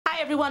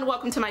everyone,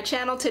 welcome to my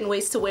channel, 10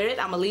 Ways to Wear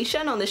It. I'm Alicia,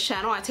 and on this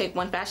channel I take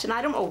one fashion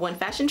item or one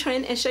fashion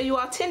trend and show you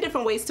all 10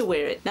 different ways to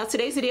wear it. Now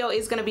today's video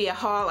is going to be a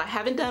haul. I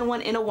haven't done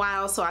one in a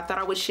while, so I thought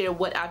I would share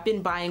what I've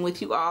been buying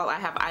with you all. I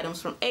have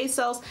items from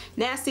Asos,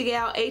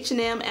 NASTYGAL,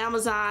 H&M,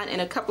 Amazon,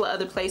 and a couple of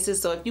other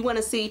places. So if you want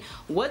to see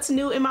what's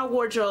new in my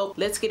wardrobe,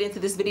 let's get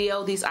into this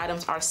video. These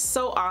items are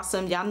so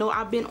awesome. Y'all know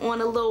I've been on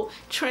a little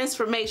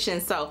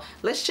transformation, so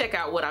let's check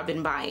out what I've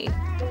been buying.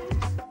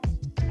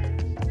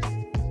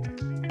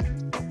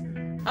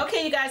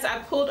 Okay, you guys, I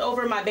pulled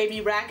over my baby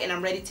rack and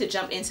I'm ready to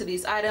jump into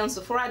these items.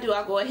 Before I do,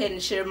 I'll go ahead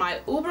and share my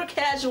uber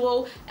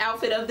casual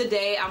outfit of the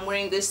day. I'm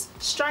wearing this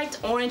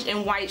striped orange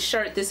and white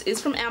shirt. This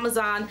is from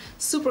Amazon,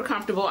 super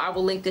comfortable. I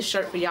will link this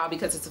shirt for y'all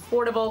because it's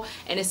affordable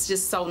and it's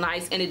just so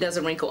nice and it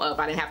doesn't wrinkle up.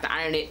 I didn't have to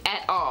iron it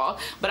at all.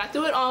 But I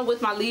threw it on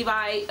with my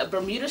Levi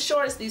Bermuda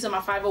shorts. These are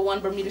my 501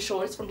 Bermuda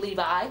shorts from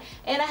Levi.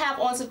 And I have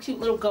on some cute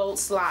little gold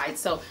slides.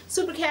 So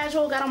super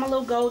casual, got on my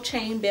little gold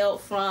chain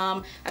belt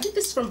from, I think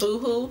this is from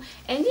Boohoo.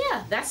 And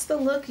yeah, that's the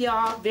look,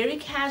 y'all. Very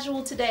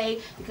casual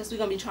today because we're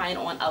gonna be trying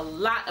on a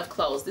lot of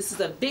clothes. This is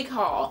a big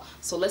haul,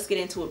 so let's get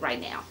into it right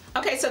now.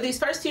 Okay, so these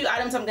first few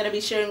items I'm gonna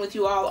be sharing with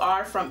you all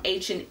are from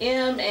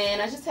H&M,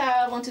 and I just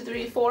have 1, 2,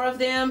 3, 4 of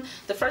them.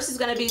 The first is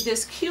gonna be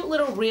this cute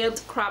little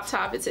ribbed crop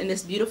top. It's in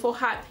this beautiful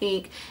hot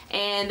pink,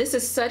 and this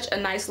is such a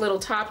nice little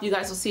top. You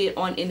guys will see it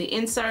on in the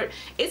insert.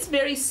 It's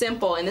very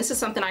simple, and this is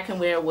something I can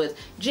wear with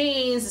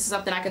jeans. This is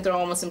something I can throw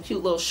on with some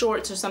cute little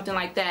shorts or something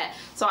like that.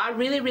 So I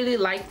really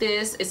like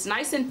this. It's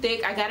nice and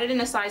thick. I got it in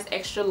a size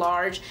extra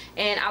large,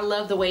 and I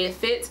love the way it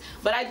fits.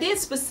 But I did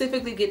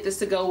specifically get this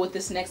to go with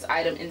this next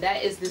item, and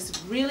that is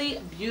this really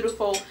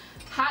beautiful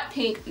hot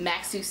pink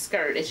maxi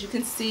skirt. As you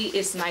can see,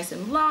 it's nice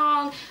and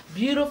long,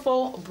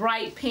 beautiful,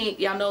 bright pink.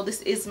 Y'all know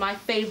this is my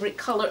favorite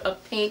color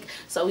of pink.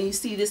 So when you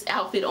see this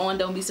outfit on,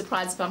 don't be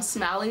surprised if I'm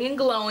smiling and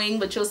glowing,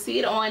 but you'll see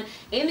it on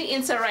in the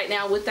insert right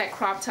now with that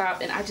crop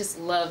top, and I just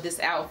love this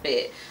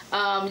outfit.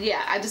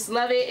 Yeah, I just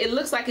love it. It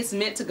looks like it's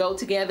meant to go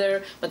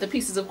together, but the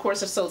pieces of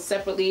course are sold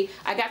separately.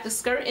 I got the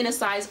skirt in a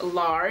size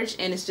large,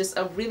 and it's just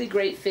a really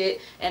great fit,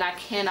 and I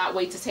cannot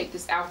wait to take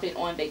this outfit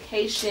on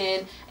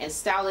vacation and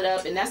style it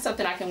up. And that's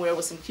something I can wear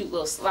with some cute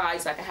little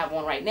slides like I have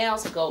on right now,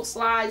 some gold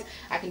slides.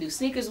 I can do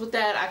sneakers with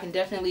that. I can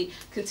definitely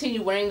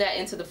continue wearing that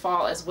into the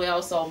fall as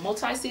well. So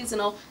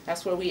multi-seasonal,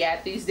 that's where we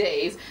at these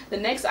days. The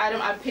next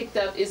item I picked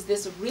up is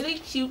this really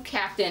cute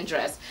caftan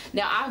dress.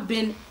 Now I've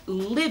been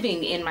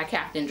living in my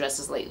caftan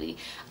dresses lately.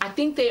 I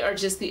think they are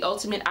just the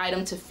ultimate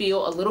item to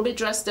feel a little bit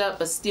dressed up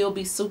but still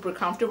be super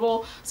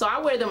comfortable. So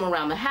I wear them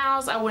around the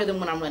house. I wear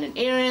them when I'm running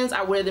errands.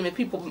 I wear them if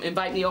people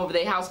invite me over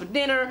their house for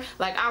dinner.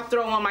 Like, I'll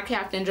throw on my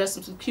caftan dress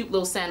and some cute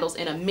little sandals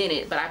in a minute.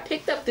 But I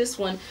picked up this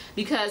one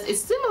because it's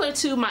similar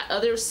to my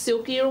other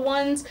silkier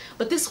ones,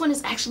 but this one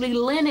is actually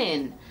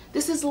linen.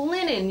 This is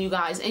linen, you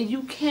guys, and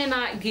you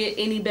cannot get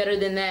any better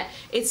than that.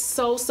 It's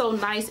so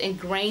nice and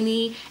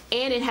grainy,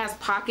 and it has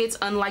pockets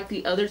unlike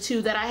the other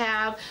two that I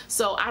have.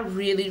 So I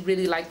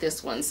really like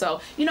this one.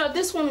 So, you know, if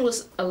this one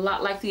was a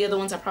lot like the other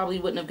ones, I probably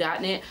wouldn't have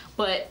gotten it,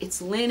 but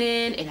it's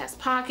linen, it has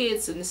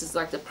pockets, and this is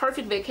like the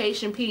perfect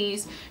vacation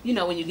piece. You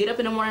know, when you get up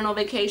in the morning on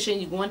vacation,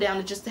 you're going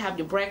down just to have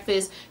your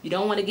breakfast, you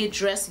don't want to get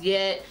dressed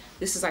yet,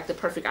 this is like the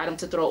perfect item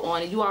to throw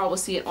on, and you all will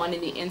see it on in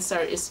the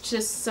insert. It's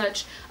just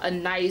such a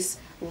nice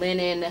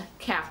linen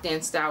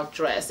caftan style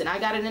dress, and I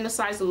got it in a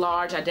size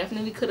large. I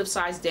definitely could have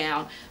sized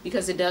down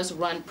because it does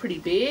run pretty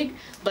big,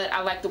 but I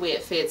like the way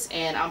it fits,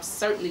 and I'm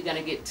certainly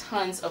gonna get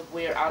tons of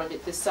wear out of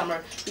it this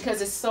summer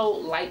because it's so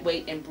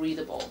lightweight and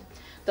breathable.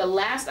 The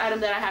last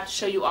item that I have to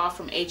show you off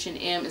from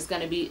H&M is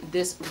going to be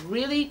this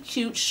really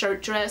cute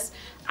shirt dress.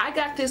 I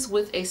got this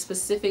with a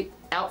specific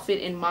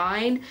outfit in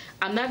mind.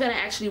 I'm not going to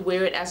actually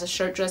wear it as a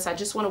shirt dress. I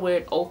just want to wear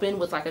it open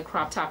with like a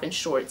crop top and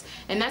shorts.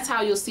 And that's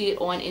how you'll see it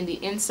on in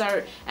the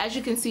insert. As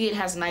you can see, it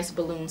has nice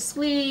balloon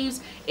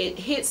sleeves. It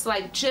hits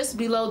like just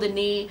below the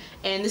knee.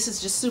 And this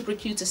is just super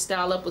cute to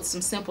style up with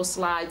some simple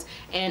slides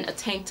and a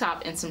tank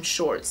top and some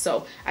shorts.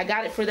 So I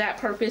got it for that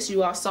purpose.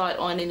 You all saw it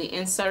on in the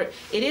insert.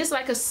 It is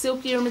like a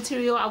silkier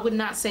material. I would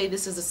not say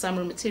this is a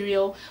summer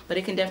material, but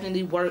it can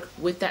definitely work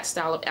with that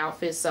style of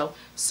outfit. So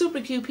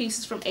super cute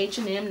pieces from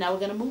H&M. Now we're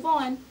going to move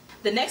on.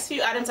 The next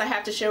few items I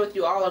have to share with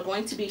you all are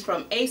going to be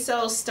from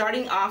Asos,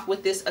 starting off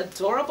with this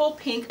adorable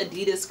pink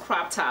Adidas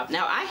crop top.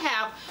 Now I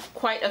have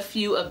quite a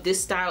few of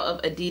this style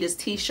of Adidas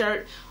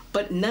t-shirt,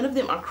 but none of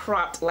them are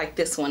cropped like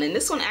this one. And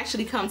this one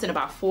actually comes in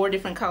about 4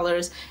 different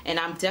colors, and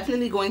I'm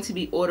definitely going to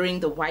be ordering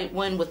the white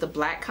one with the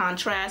black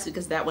contrast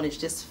because that one is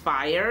just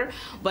fire.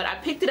 But I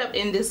picked it up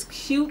in this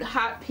cute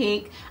hot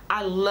pink.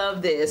 I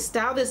love this.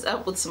 Style this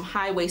up with some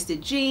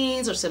high-waisted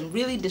jeans or some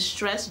really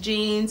distressed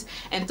jeans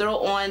and throw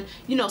on,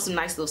 you know, some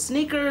nice little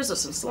sneakers or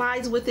some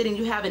slides with it, and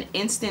you have an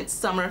instant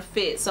summer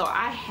fit. So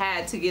I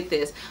had to get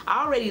this.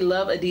 I already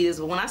love Adidas,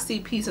 but when I see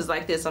pieces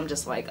like this, I'm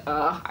just like,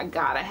 I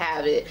gotta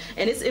have it.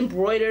 And it's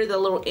embroidered, the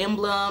little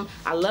emblem.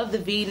 I love the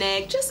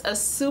v-neck. Just a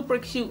super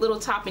cute little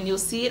top, and you'll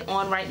see it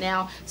on right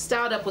now,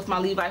 styled up with my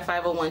Levi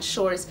 501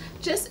 shorts.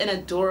 Just an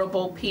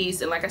adorable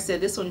piece, and like I said,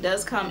 this one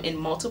does come in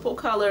multiple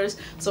colors,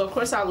 so of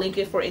course I'll link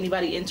it for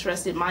anybody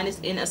interested. Mine is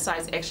in a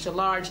size extra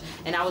large,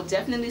 and I would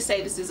definitely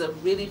say this is a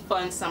really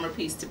fun summer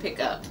piece to pick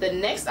up. The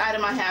next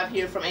item I have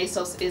here from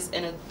Asos is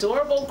an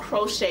adorable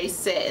crochet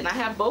set, and I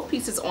have both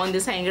pieces on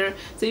this hanger,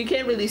 so you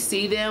can't really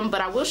see them, but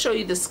I will show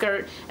you the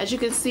skirt. As you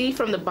can see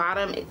from the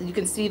bottom, you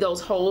can see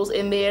those holes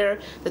in there.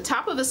 The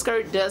top of the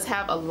skirt does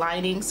have a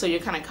lining, so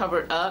you're kind of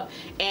covered up,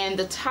 and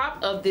the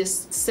top of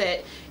this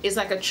set is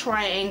like a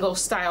triangle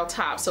style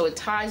top, so it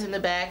ties in the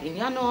back. And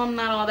y'all know I'm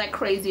not all that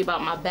crazy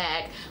about my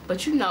back,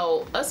 but you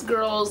know, us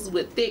girls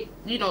with thick,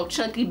 you know,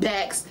 chunky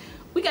backs,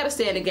 we gotta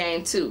stay in the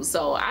game too.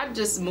 So I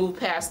just moved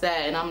past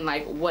that, and I'm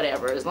like,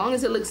 whatever, as long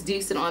as it looks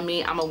decent on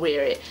me, I'm gonna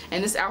wear it.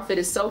 And this outfit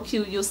is so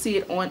cute. You'll see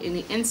it on in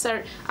the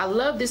insert. I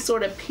love this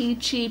sort of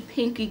peachy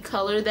pinky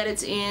color that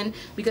it's in,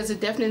 because it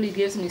definitely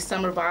gives me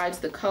summer vibes.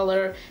 The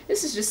color,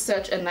 this is just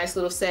such a nice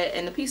little set,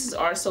 and the pieces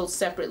are sold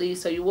separately,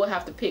 so you will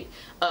have to pick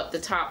up the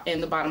top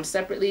and the bottom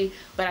separately,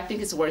 but I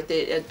think it's worth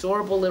it.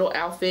 Adorable little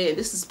outfit.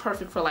 This is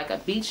perfect for like a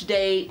beach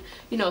date.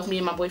 You know, if me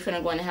and my boyfriend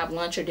are going to have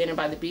lunch or dinner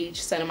by the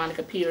beach, Santa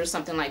Monica Pier or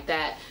something like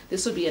that,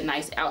 this would be a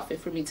nice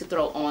outfit for me to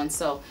throw on.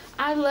 So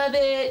I love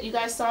it. You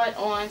guys saw it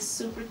on.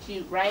 Super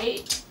cute,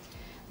 right?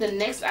 The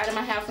next item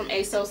I have from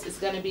Asos is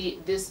going to be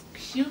this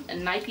cute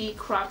Nike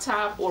crop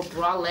top or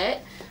bralette.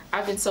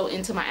 I've been so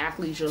into my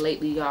athleisure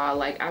lately, y'all.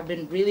 Like, I've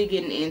been really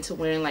getting into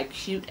wearing like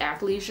cute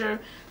athleisure.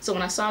 So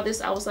when I saw this,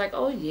 I was like,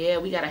 oh yeah,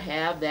 we gotta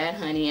have that,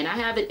 honey. And I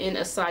have it in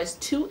a size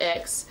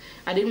 2X.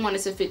 I didn't want it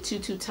to fit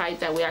too tight.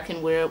 That way I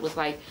can wear it with,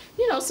 like,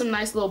 you know, some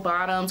nice little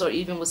bottoms, or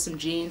even with some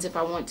jeans if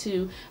I want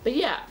to. But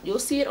yeah, you'll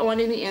see it on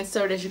in the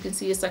insert. As you can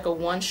see, it's like a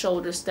one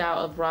shoulder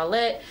style of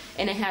bralette,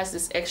 and it has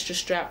this extra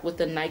strap with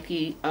the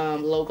Nike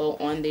logo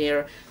on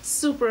there.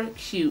 Super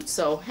cute.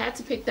 So had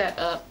to pick that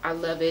up. I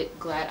love it.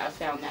 Glad I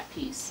found that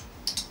piece.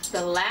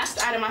 The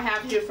last item I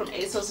have here from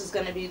Asos is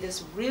going to be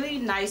this really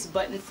nice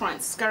button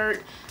front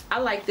skirt. I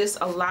like this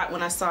a lot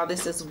when I saw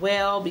this as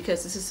well,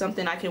 because this is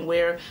something I can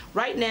wear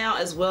right now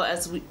as well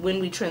as when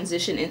we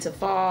transition into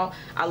fall.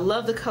 I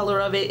love the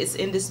color of it. It's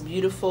in this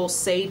beautiful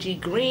sagey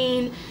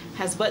green,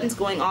 has buttons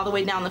going all the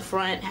way down the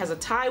front, has a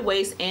tie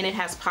waist, and it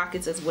has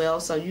pockets as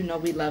well, so you know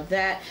we love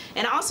that.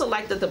 And I also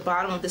like that the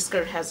bottom of the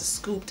skirt has a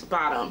scooped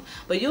bottom,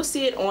 but you'll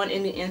see it on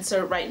in the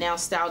insert right now,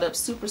 styled up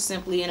super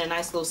simply in a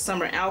nice little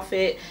summer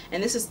outfit.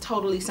 And this is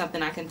totally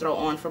something I can throw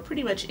on for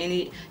pretty much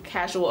any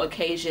casual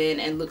occasion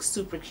and look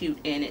super cute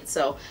in it.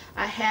 So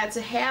I had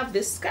to have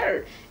this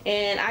skirt,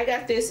 and I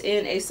got this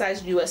in a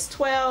size US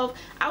 12.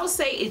 I would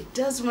say it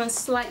does run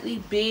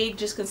slightly big,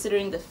 just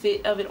considering the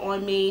fit of it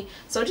on me,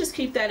 so just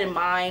keep that in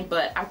mind.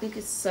 But I think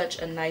it's such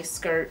a nice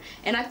skirt,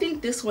 and I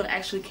think this one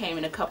actually came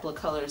in a couple of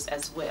colors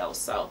as well,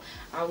 so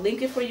I'll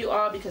link it for you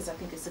all because I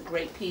think it's a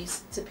great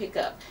piece to pick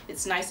up.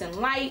 It's nice and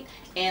light,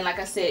 and like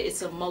I said,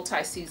 it's a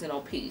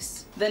multi-seasonal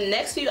piece. The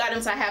next few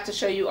items I have to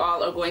show you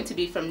all are going to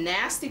be from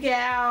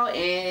NASTYGAL,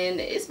 and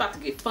it's about to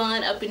get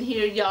fun up in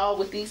here, y'all,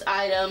 with these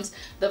items.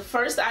 The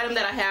first item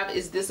that I have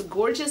is this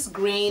gorgeous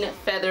green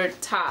feathered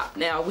top.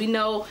 Now, we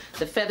know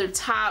the feathered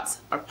tops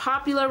are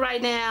popular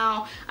right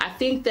now. I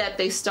think that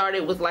they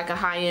started with like a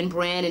high-end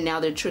brand, and now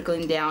they're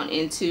trickling down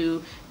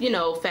into, you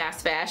know,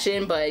 fast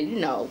fashion, but you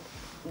know,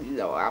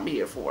 I'm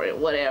here for it,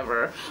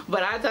 whatever.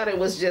 But I thought it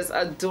was just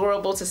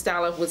adorable to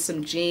style up with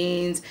some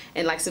jeans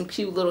and like some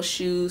cute little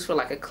shoes for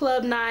like a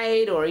club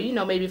night, or you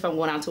know, maybe if I'm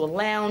going out to a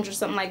lounge or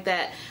something like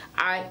that.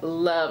 I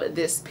love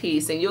this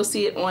piece, and you'll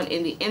see it on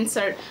in the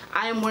insert.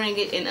 I am wearing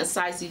it in a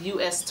size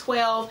US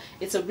 12.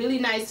 It's a really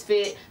nice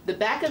fit. The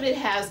back of it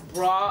has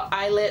bra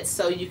eyelets,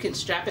 so you can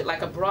strap it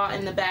like a bra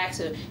in the back.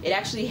 So it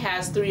actually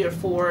has 3 or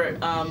 4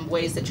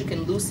 ways that you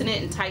can loosen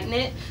it and tighten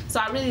it. So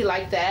I really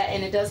like that,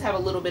 and it does have a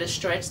little bit of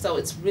stretch, so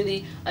it's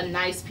really a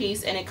nice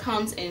piece, and it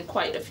comes in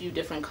quite a few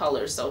different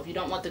colors. So if you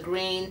don't want the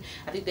green,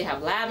 I think they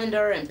have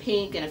lavender and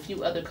pink and a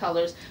few other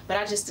colors, but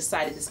I just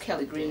decided this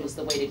Kelly green was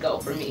the way to go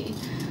for me.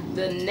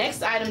 The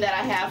next item that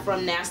I have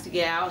from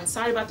NASTYGAL, and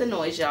sorry about the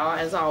noise, y'all,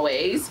 as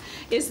always,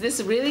 is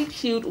this really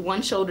cute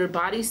one-shoulder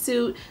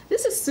bodysuit.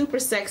 This is super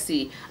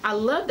sexy. I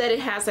love that it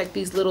has like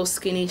these little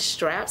skinny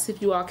straps,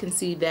 if you all can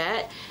see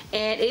that.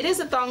 And it is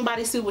a thong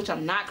bodysuit, which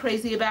I'm not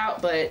crazy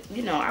about, but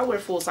you know, I wear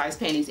full-size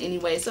panties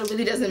anyway, so it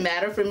really doesn't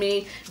matter for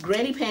me.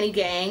 Granny panty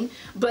gang.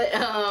 But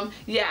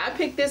yeah, I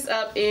picked this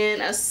up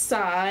in a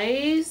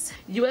size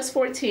US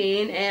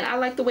 14, and I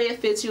like the way it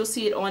fits. You'll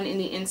see it on in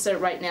the insert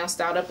right now,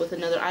 styled up with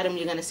another item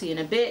you're gonna see in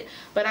a bit.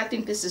 But I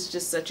think this is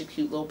just such a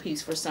cute little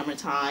piece for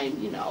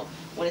summertime. You know,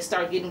 when it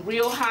starts getting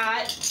real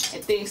hot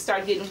and things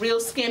start getting real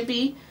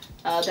skimpy,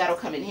 that'll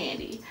come in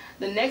handy.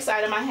 The next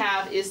item I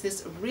have is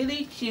this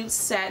really cute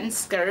satin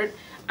skirt.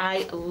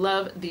 I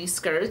love these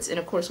skirts, and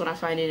of course when I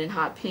find it in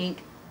hot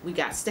pink, we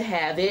got to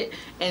have it.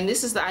 And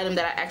this is the item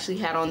that I actually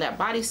had on that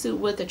bodysuit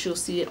with, that you'll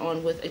see it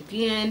on with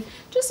again.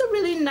 Just a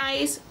really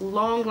nice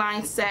long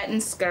line satin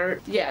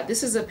skirt. Yeah,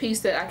 this is a piece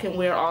that I can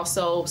wear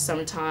also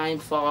summertime,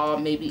 fall,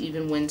 maybe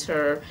even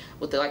winter,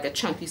 with like a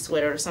chunky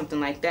sweater or something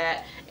like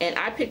that. And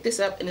I picked this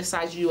up in the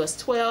size US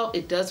 12.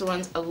 It does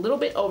run a little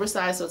bit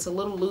oversized, so it's a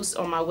little loose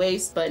on my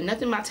waist, but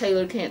nothing my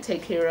tailor can't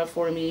take care of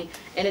for me.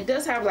 And it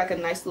does have like a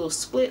nice little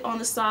split on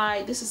the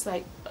side. This is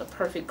like a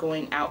perfect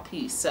going out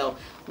piece. So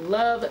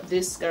love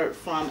this skirt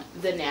from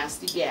the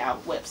Nasty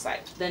Gal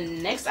website. The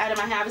next item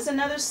I have is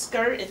another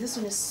skirt, and this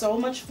one is so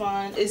much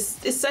fun.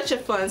 It's such a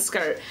fun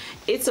skirt.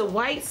 It's a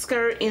white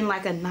skirt in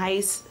like a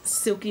nice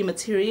silky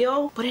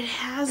material, but it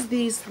has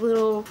these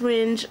little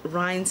fringe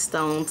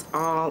rhinestones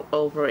all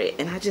over it,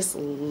 and I just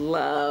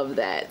love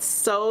that.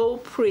 So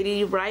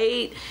pretty,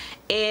 right?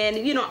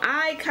 And you know,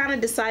 I kind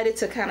of decided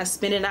to kind of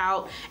spin it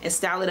out and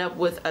style it up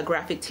with a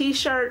graphic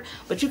t-shirt,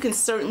 but you can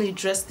certainly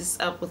dress this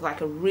up with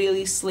like a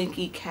really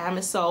slinky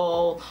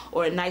camisole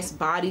or a nice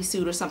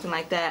bodysuit or something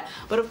like that.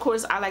 But of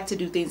course, I like to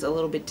do things a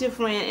little bit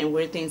different and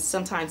wear things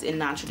sometimes in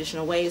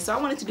non-traditional ways, so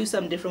I wanted to do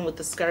something different with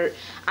the skirt.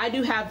 I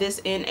do have this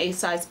in a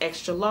size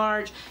extra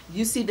large.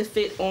 You see the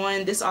fit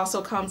on. This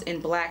also comes in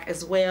black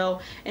as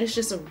well, and it's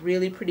just a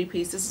really pretty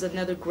piece. This is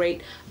another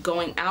great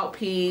going out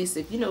piece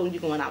if you know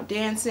you're going out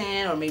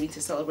dancing or maybe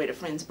to celebrate a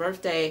friend's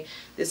birthday.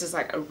 This is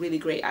like a really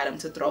great item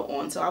to throw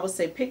on. So I would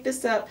say pick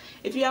this up.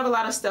 If you have a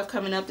lot of stuff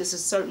coming up, this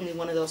is certainly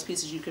one of those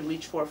pieces you can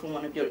reach for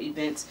one of your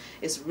events.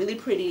 It's really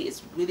pretty,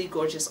 it's really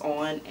gorgeous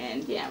on,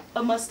 and yeah,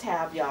 a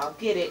must-have, y'all.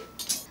 Get it.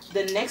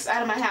 The next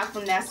item I have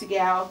from Nasty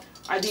Gal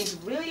are these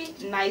really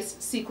nice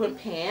sequin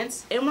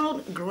pants,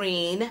 emerald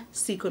green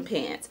sequin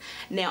pants.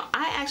 Now,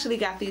 I actually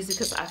got these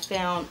because I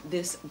found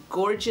this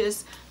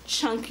gorgeous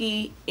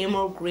chunky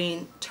emerald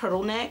green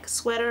turtleneck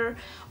sweater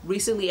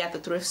recently at the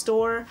thrift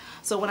store.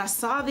 So when I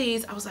saw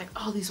these, I was like,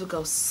 oh, these would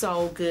go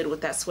so good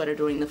with that sweater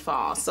during the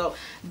fall. So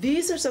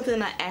these are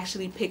something I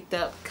actually picked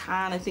up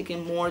kind of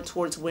thinking more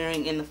towards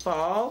wearing in the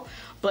fall,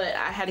 but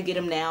I had to get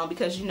them now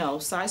because, you know,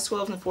 size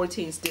 12s and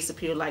 14s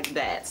disappear like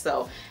that.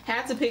 So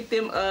had to pick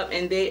them up,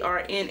 and they are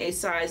in a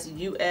size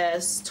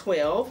US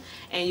 12,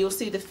 and you'll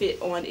see the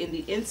fit on in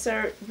the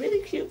insert.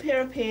 Really cute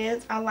pair of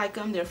pants. I like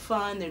them. They're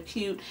fun, they're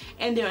cute,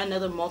 and they're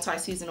another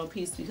multi-seasonal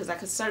piece because I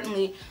could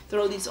certainly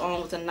throw these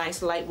on with a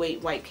nice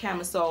lightweight white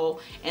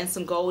camisole and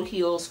some gold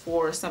heels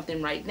for something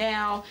right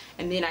now,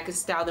 and then I could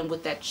style them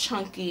with that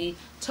chunky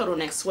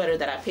turtleneck sweater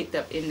that I picked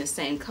up in the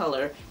same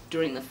color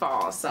during the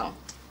fall. So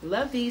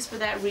love these for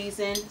that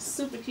reason.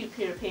 Super cute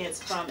pair of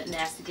pants from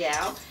Nasty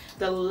Gal.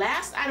 The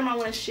last item I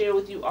want to share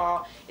with you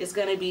all is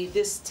going to be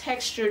this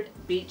textured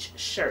beach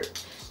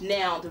shirt.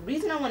 Now, the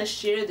reason I want to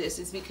share this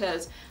is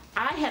because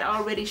I had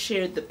already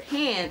shared the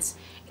pants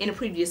in a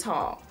previous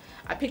haul.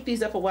 I picked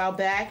these up a while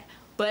back,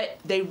 but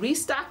they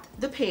restocked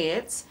the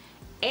pants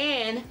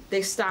and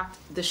they stocked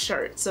the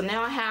shirt. So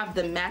now I have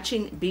the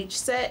matching beach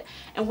set,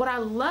 and what I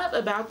love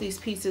about these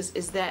pieces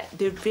is that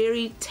they're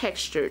very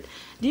textured.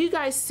 Do you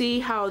guys see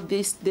how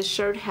this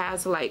shirt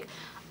has like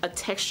a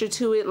texture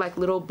to it, like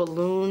little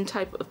balloon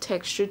type of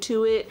texture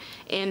to it,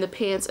 and the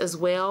pants as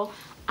well?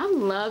 I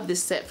love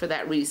this set for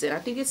that reason. I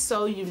think it's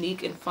so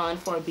unique and fun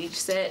for a beach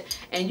set,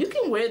 and you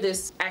can wear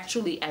this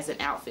actually as an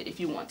outfit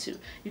if you want to.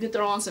 You can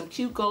throw on some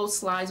cute gold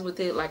slides with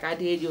it like I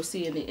did, you'll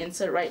see in the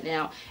insert right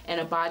now, and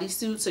a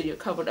bodysuit so you're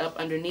covered up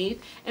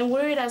underneath, and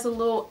wear it as a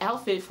little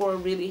outfit for a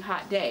really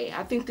hot day.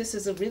 I think this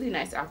is a really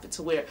nice outfit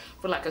to wear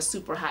for like a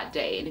super hot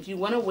day. And if you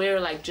want to wear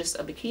like just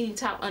a bikini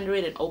top under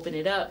it and open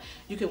it up,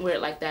 you can wear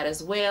it like that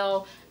as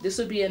well. This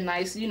would be a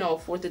nice, you know,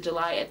 4th of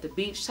July at the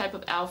beach type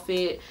of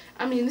outfit.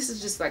 I mean, this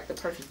is just like the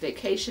perfect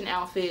vacation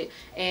outfit,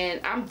 and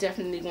I'm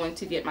definitely going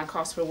to get my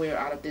cost per wear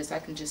out of this. I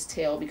can just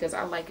tell because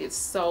I like it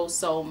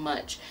so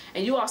much.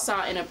 And you all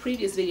saw in a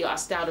previous video I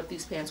styled up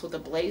these pants with a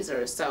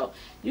blazer, so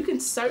you can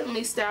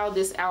certainly style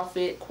this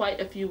outfit quite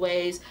a few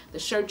ways. The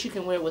shirt you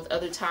can wear with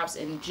other tops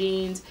and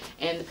jeans,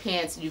 and the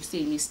pants you've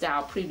seen me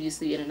style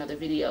previously in another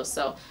video.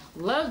 So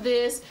love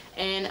this,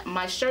 and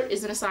my shirt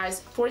is in a size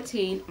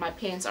 14, my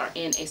pants are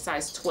in a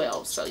size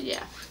 12. So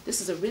yeah,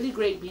 this is a really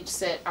great beach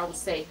set. I would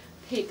say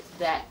pick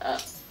that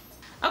up.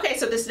 Okay,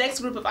 so this next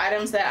group of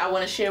items that I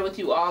want to share with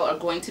you all are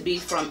going to be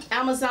from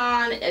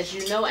Amazon. As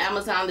you know,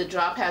 Amazon, the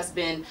drop has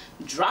been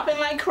dropping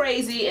like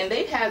crazy, and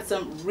they've had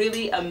some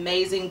really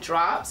amazing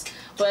drops.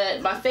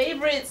 But my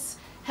favorites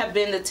have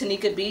been the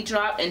Tanika B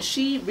drop, and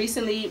she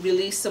recently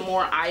released some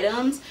more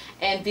items,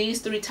 and these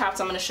 3 tops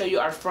I'm going to show you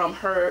are from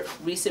her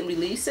recent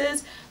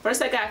releases.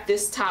 First, I got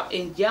this top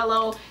in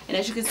yellow, and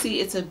as you can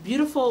see, it's a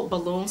beautiful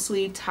balloon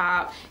sleeve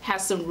top.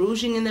 Has some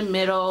rouging in the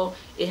middle.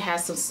 It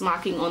has some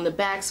smocking on the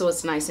back, so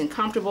it's nice and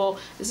comfortable.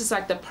 This is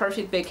like the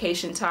perfect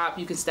vacation top.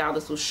 You can style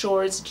this with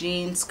shorts,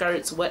 jeans,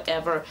 skirts,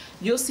 whatever.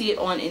 You'll see it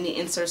on in the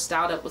insert,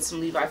 styled up with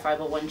some Levi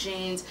 501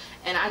 jeans,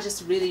 and I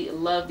just really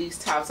love these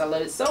tops. I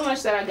love it so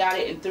much that I got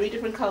it in 3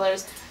 different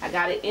colors. I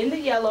got it in the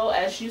yellow,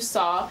 as you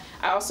saw.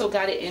 I also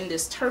got it in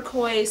this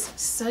turquoise.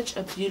 Such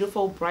a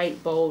beautiful,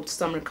 bright, bold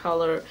summer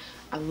color.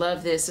 I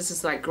love this. This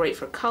is like great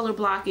for color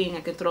blocking.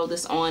 I can throw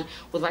this on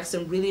with like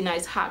some really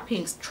nice hot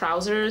pink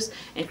trousers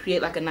and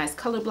create like a nice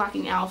color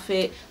blocking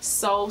outfit.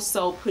 So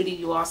pretty.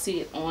 You all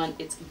see it on.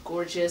 It's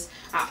gorgeous.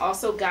 I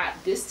also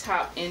got this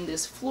top in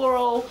this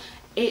floral.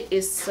 It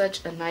is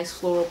such a nice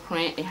floral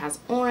print. It has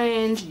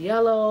orange,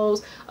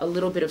 yellows, a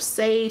little bit of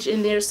sage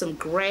in there, some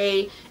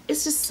gray.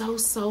 It's just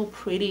so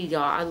pretty,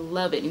 y'all. I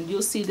love it. And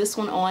you'll see this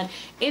one on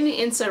in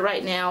the insert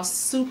right now.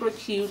 Super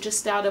cute. Just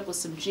styled up with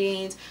some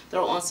jeans.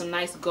 Throw on some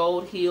nice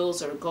gold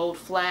heels or gold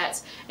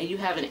flats, and you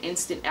have an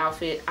instant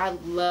outfit. I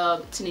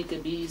love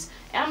Tanika B's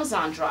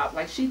Amazon drop.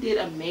 Like, she did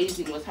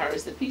amazing with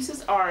hers. The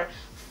pieces are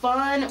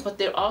fun, but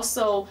they're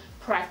also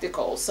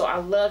practical, so I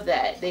love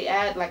that. They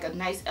add like a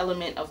nice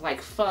element of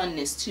like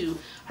funness to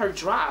her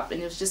drop,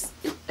 and it was just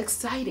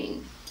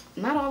exciting.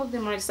 Not all of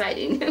them are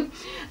exciting.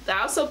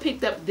 I also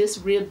picked up this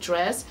ribbed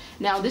dress.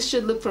 Now this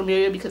should look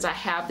familiar because I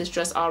have this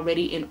dress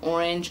already in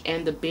orange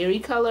and the berry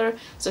color.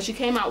 So she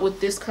came out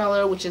with this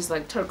color, which is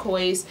like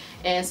turquoise,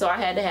 and so I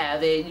had to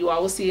have it. You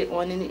all will see it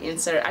on in the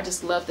insert. I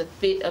just love the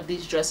fit of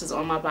these dresses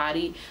on my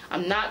body.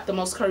 I'm not the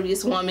most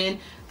curviest woman.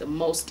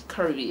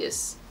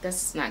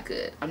 That's not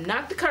good. I'm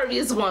not the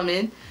curviest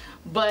woman,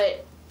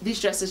 but these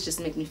dresses just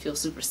make me feel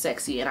super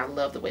sexy, and I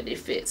love the way they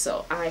fit,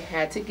 so I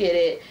had to get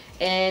it.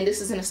 And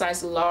this is in a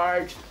size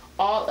large.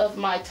 All of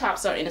my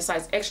tops are in a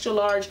size extra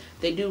large.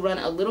 They do run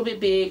a little bit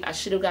big. I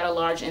should have got a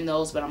large in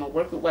those, but I'm gonna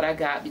work with what I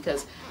got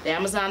because the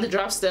Amazon, the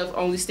drop stuff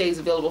only stays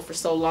available for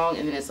so long,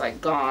 and then it's like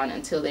gone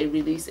until they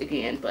release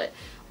again. But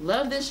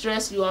love this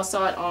dress. You all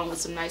saw it on with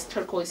some nice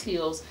turquoise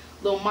heels.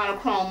 Little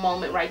monochrome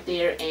moment right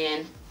there,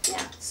 and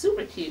yeah,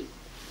 super cute.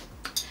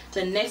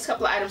 The next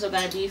couple of items are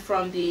going to be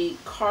from the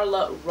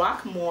Carla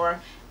Rockmore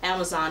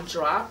Amazon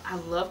drop. I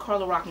love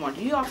Carla Rockmore.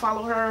 Do you all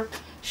follow her?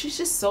 She's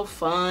just so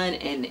fun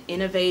and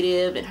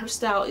innovative, and her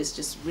style is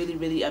just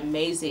really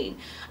amazing.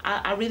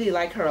 I really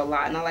like her a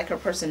lot, and I like her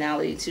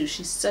personality too.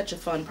 She's such a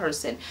fun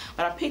person.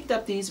 But I picked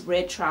up these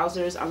red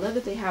trousers. I love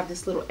that they have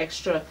this little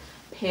extra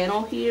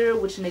panel here,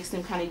 which makes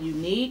them kind of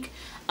unique.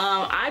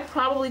 I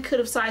probably could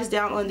have sized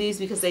down on these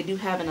because they do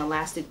have an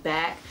elastic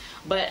back,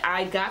 but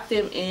I got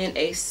them in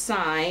a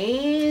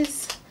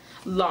size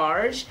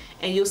large,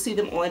 and you'll see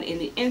them on in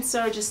the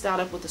insert. Just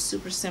styled up with a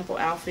super simple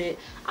outfit.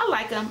 I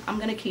like them. I'm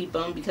gonna keep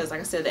them because, like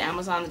I said, the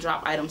Amazon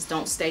drop items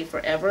don't stay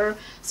forever,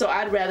 so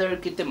I'd rather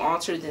get them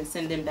altered than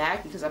send them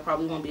back because I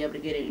probably won't be able to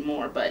get any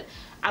more. But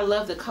I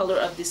love the color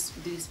of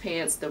these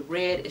pants. The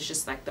red is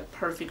just like the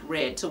perfect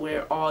red to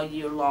wear all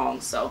year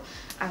long, so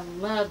I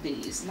love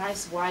these.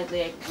 Nice wide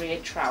leg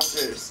red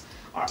trousers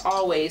are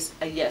always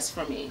a yes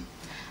for me.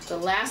 The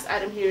last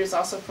item here is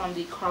also from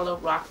the Carla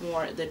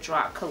Rockmore The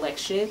Drop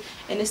collection,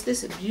 and it's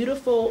this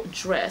beautiful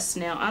dress.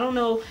 Now, I don't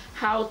know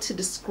how to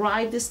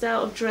describe this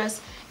style of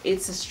dress.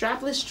 It's a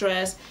strapless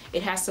dress.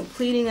 It has some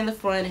pleating in the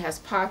front, it has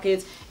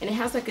pockets, and it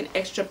has like an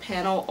extra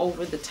panel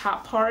over the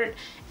top part.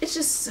 It's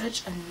just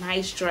such a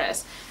nice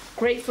dress.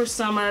 Great for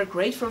summer,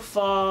 great for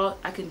fall.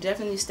 I can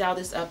definitely style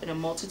this up in a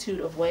multitude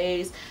of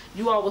ways.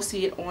 You all will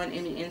see it on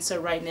in the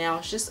insert right now.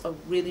 It's just a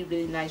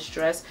really nice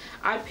dress.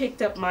 I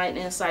picked up mine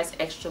in a size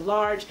extra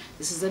large.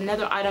 This is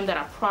another item that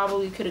I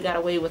probably could have got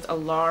away with a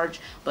large,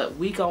 but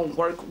we gonna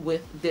work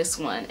with this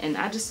one, and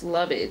I just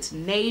love it. It's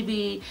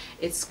navy,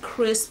 it's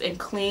crisp and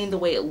clean the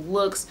way it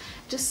looks.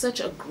 Just such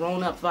a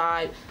grown-up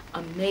vibe.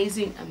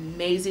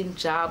 Amazing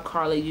job,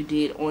 Carla, you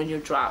did on your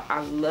drop.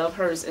 I love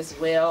hers as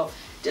well.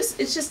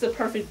 It's just the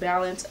perfect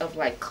balance of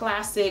like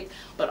classic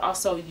but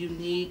also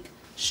unique,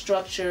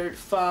 structured,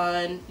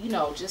 fun, you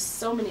know, just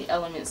so many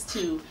elements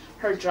to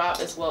her drop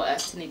as well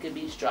as Tanika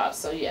B's drop.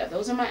 So yeah,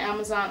 those are my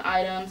Amazon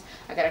items.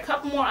 I got a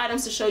couple more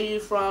items to show you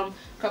from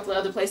a couple of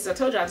other places. I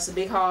told y'all it's a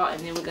big haul,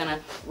 and then we're gonna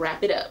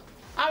wrap it up.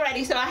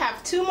 Alrighty, so I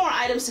have two more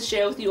items to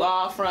share with you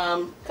all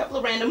from a couple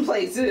of random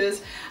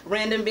places.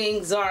 Random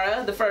being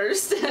ZARA, the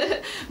first.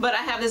 But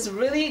I have this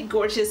really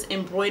gorgeous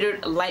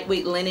embroidered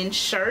lightweight linen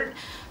shirt.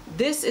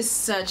 This is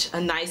such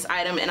a nice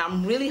item, and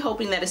I'm really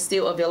hoping that it's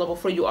still available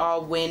for you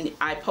all when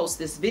I post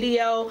this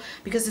video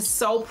because it's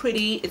so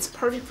pretty. It's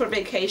perfect for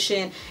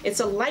vacation.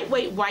 It's a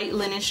lightweight white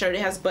linen shirt.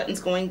 It has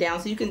buttons going down,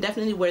 so you can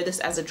definitely wear this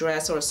as a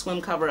dress or a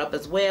swim cover up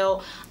as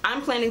well.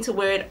 I'm planning to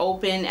wear it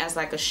open as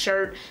like a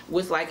shirt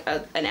with like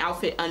an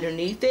outfit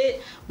underneath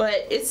it,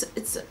 but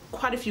it's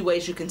quite a few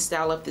ways you can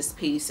style up this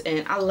piece,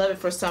 and I love it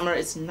for summer.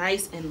 It's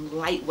nice and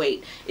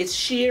lightweight. It's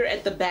sheer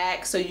at the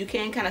back, so you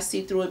can kind of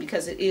see through it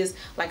because it is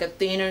like a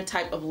thinner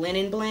type of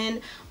linen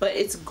blend, but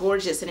it's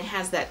gorgeous, and it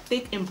has that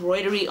thick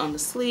embroidery on the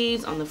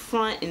sleeves, on the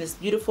front, in this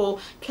beautiful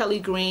Kelly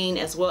green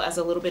as well as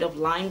a little bit of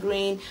lime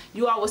green.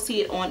 You all will see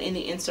it on in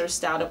the insert,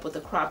 styled up with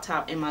a crop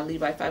top and my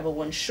Levi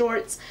 501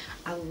 shorts.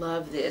 I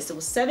love this. It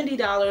was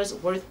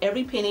 $70, worth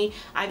every penny.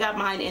 I got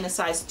mine in a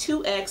size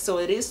 2X, so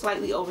it is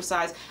slightly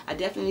oversized. I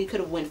definitely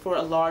could have went for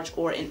a large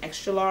or an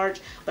extra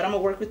large, but I'm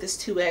gonna work with this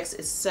 2X.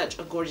 It's such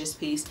a gorgeous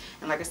piece,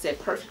 and like I said,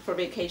 perfect for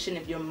vacation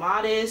if you're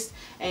modest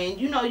and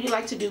you know you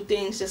like to do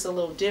things just a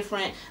little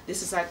different.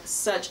 This is like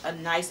such a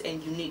nice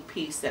and unique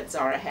piece that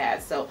Zara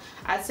has. So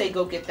I'd say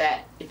go get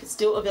that. If it's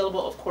still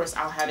available, of course,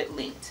 I'll have it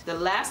linked. The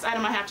last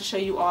item I have to show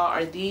you all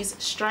are these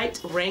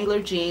striped Wrangler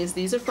jeans.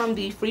 These are from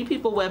the Free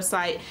People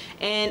website,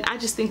 and I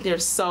just think they're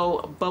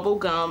so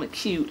bubblegum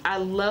cute. I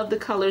love the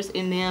colors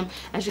in them.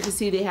 As you can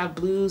see, they have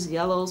blues,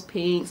 yellows,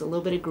 pinks, a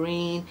little bit of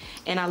green,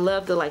 and I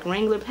love the like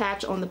Wrangler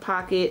patch on the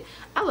pocket.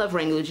 I love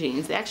Wrangler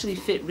jeans. They actually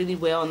fit really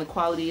well, and the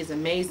quality is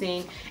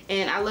amazing.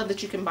 And I love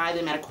that you can buy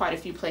them at quite a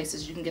few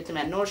places. You can get them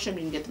at Nordstrom, you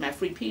can get them at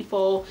Free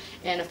People,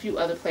 and a few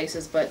other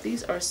places. But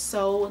these are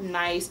so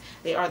nice.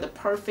 They are the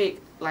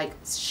perfect like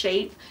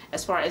shape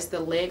as far as the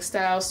leg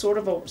style, sort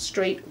of a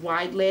straight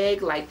wide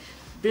leg, like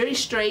very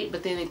straight,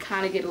 but then they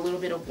kind of get a little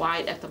bit of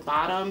wide at the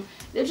bottom.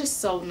 They're just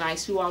so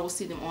nice. You all will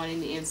see them on in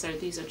the insert.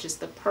 These are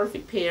just the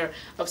perfect pair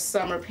of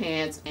summer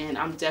pants, and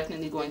I'm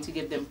definitely going to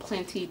give them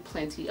plenty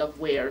of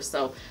wear.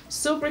 So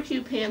super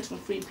cute pants from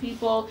Free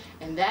People,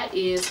 and that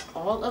is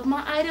all of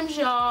my items,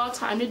 y'all.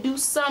 Time to do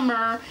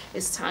summer.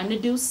 It's time to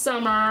do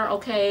summer,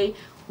 okay?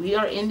 We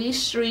are in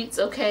these streets,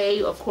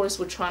 okay? Of course,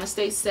 we're trying to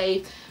stay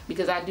safe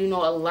because I do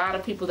know a lot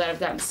of people that have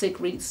gotten sick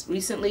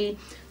recently.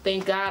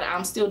 Thank God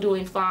I'm still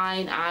doing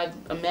fine. I've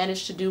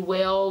managed to do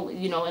well,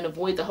 you know, and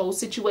avoid the whole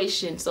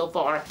situation so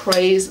far.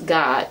 Praise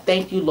God.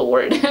 Thank you,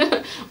 Lord.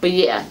 But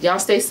yeah, y'all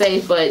stay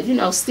safe, but you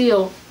know,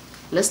 still,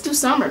 let's do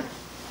summer.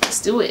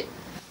 Let's do it.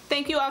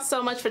 Thank you all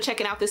so much for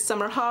checking out this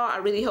summer haul. I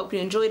really hope you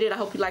enjoyed it. I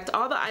hope you liked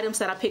all the items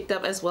that I picked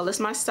up as well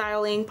as my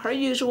styling. Per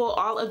usual,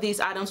 all of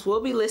these items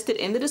will be listed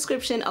in the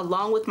description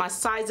along with my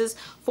sizes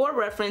for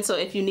reference. So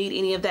if you need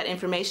any of that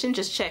information,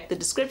 just check the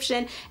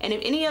description. And if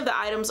any of the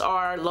items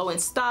are low in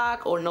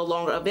stock or no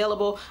longer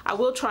available, I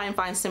will try and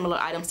find similar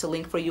items to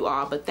link for you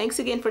all. But thanks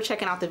again for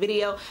checking out the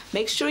video.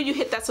 Make sure you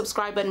hit that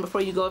subscribe button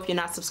before you go if you're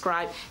not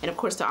subscribed. And of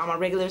course, to all my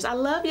regulars, I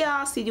love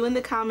y'all. See you in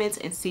the comments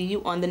and see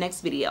you on the next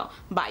video.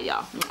 Bye,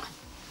 y'all.